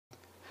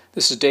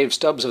This is Dave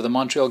Stubbs of the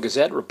Montreal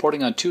Gazette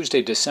reporting on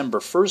Tuesday, December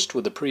 1st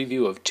with a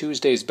preview of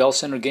Tuesday's Bell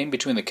Center game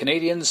between the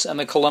Canadiens and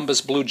the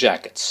Columbus Blue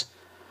Jackets.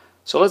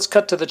 So let's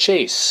cut to the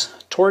chase.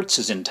 Torts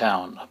is in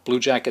town. Blue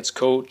Jackets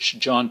coach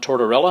John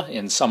Tortorella,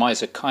 in some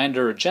eyes a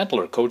kinder,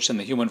 gentler coach than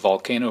the human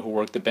volcano who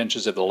worked the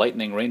benches of the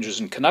Lightning, Rangers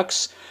and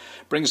Canucks,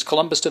 brings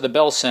Columbus to the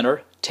Bell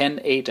Center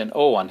 10-8-0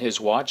 on his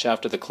watch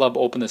after the club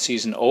opened the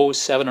season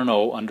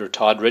 0-7-0 under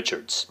Todd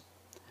Richards.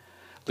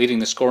 Leading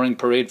the scoring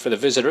parade for the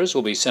visitors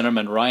will be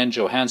centerman Ryan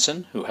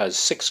Johansson, who has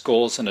 6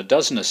 goals and a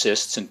dozen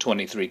assists in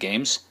 23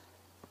 games.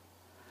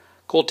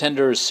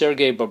 Goaltender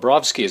Sergei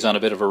Bobrovsky is on a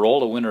bit of a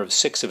roll, a winner of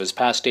 6 of his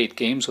past 8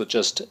 games with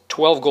just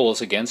 12 goals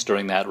against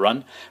during that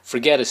run.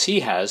 Forget as he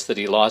has that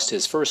he lost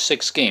his first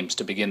 6 games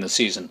to begin the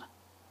season.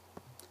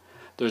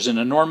 There's an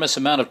enormous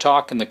amount of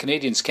talk in the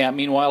Canadiens camp,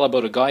 meanwhile,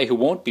 about a guy who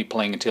won't be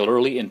playing until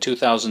early in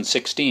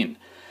 2016.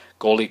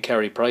 Goalie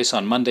Carey Price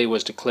on Monday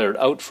was declared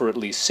out for at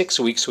least 6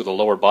 weeks with a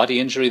lower body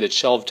injury that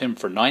shelved him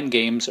for 9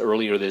 games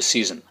earlier this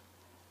season.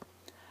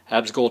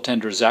 Habs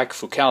goaltender Zach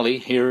Fucale,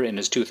 here in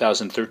his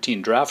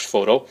 2013 draft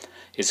photo,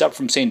 is up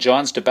from St.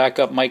 John's to back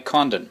up Mike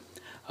Condon.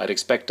 I'd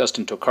expect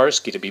Dustin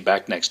Tokarski to be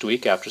back next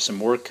week after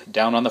some work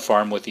down on the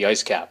farm with the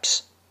Ice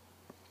Caps.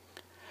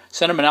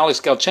 Centerman Alex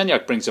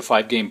Galchenyuk brings a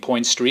 5-game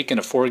point streak and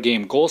a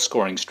 4-game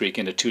goal-scoring streak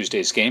into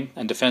Tuesday's game,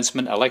 and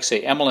defenseman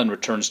Alexei Emelin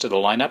returns to the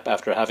lineup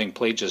after having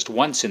played just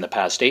once in the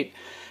past 8.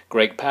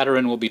 Greg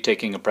Patterin will be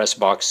taking a press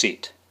box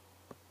seat.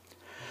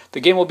 The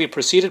game will be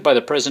preceded by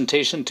the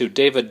presentation to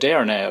David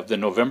Desharnais of the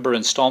November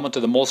installment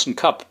of the Molson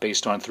Cup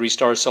based on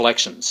 3-star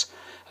selections.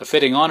 A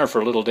fitting honor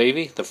for Little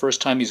Davy, the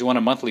first time he's won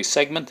a monthly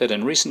segment that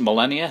in recent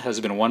millennia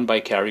has been won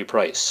by Carey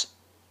Price.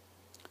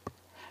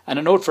 And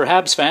a note for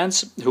Habs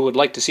fans who would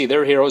like to see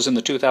their heroes in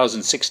the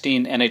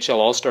 2016 NHL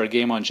All-Star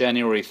Game on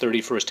January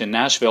 31st in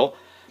Nashville.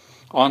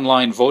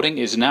 Online voting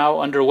is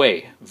now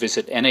underway.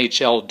 Visit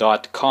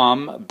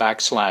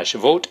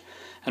nhl.com/vote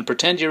and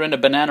pretend you're in a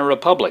banana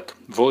republic.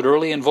 Vote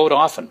early and vote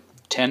often.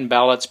 10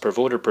 ballots per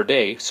voter per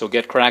day, so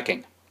get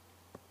cracking.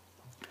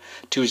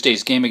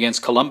 Tuesday's game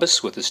against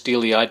Columbus with the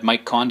steely-eyed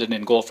Mike Condon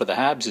in goal for the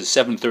Habs is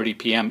 7:30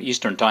 p.m.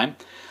 Eastern Time.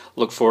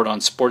 Look for it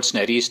on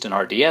Sportsnet East and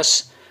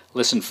RDS.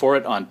 Listen for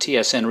it on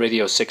TSN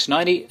Radio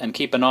 690 and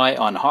keep an eye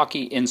on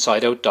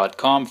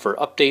hockeyinsideout.com for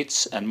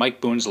updates and Mike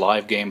Boone's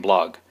live game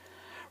blog.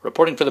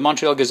 Reporting for the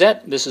Montreal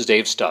Gazette, this is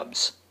Dave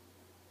Stubbs.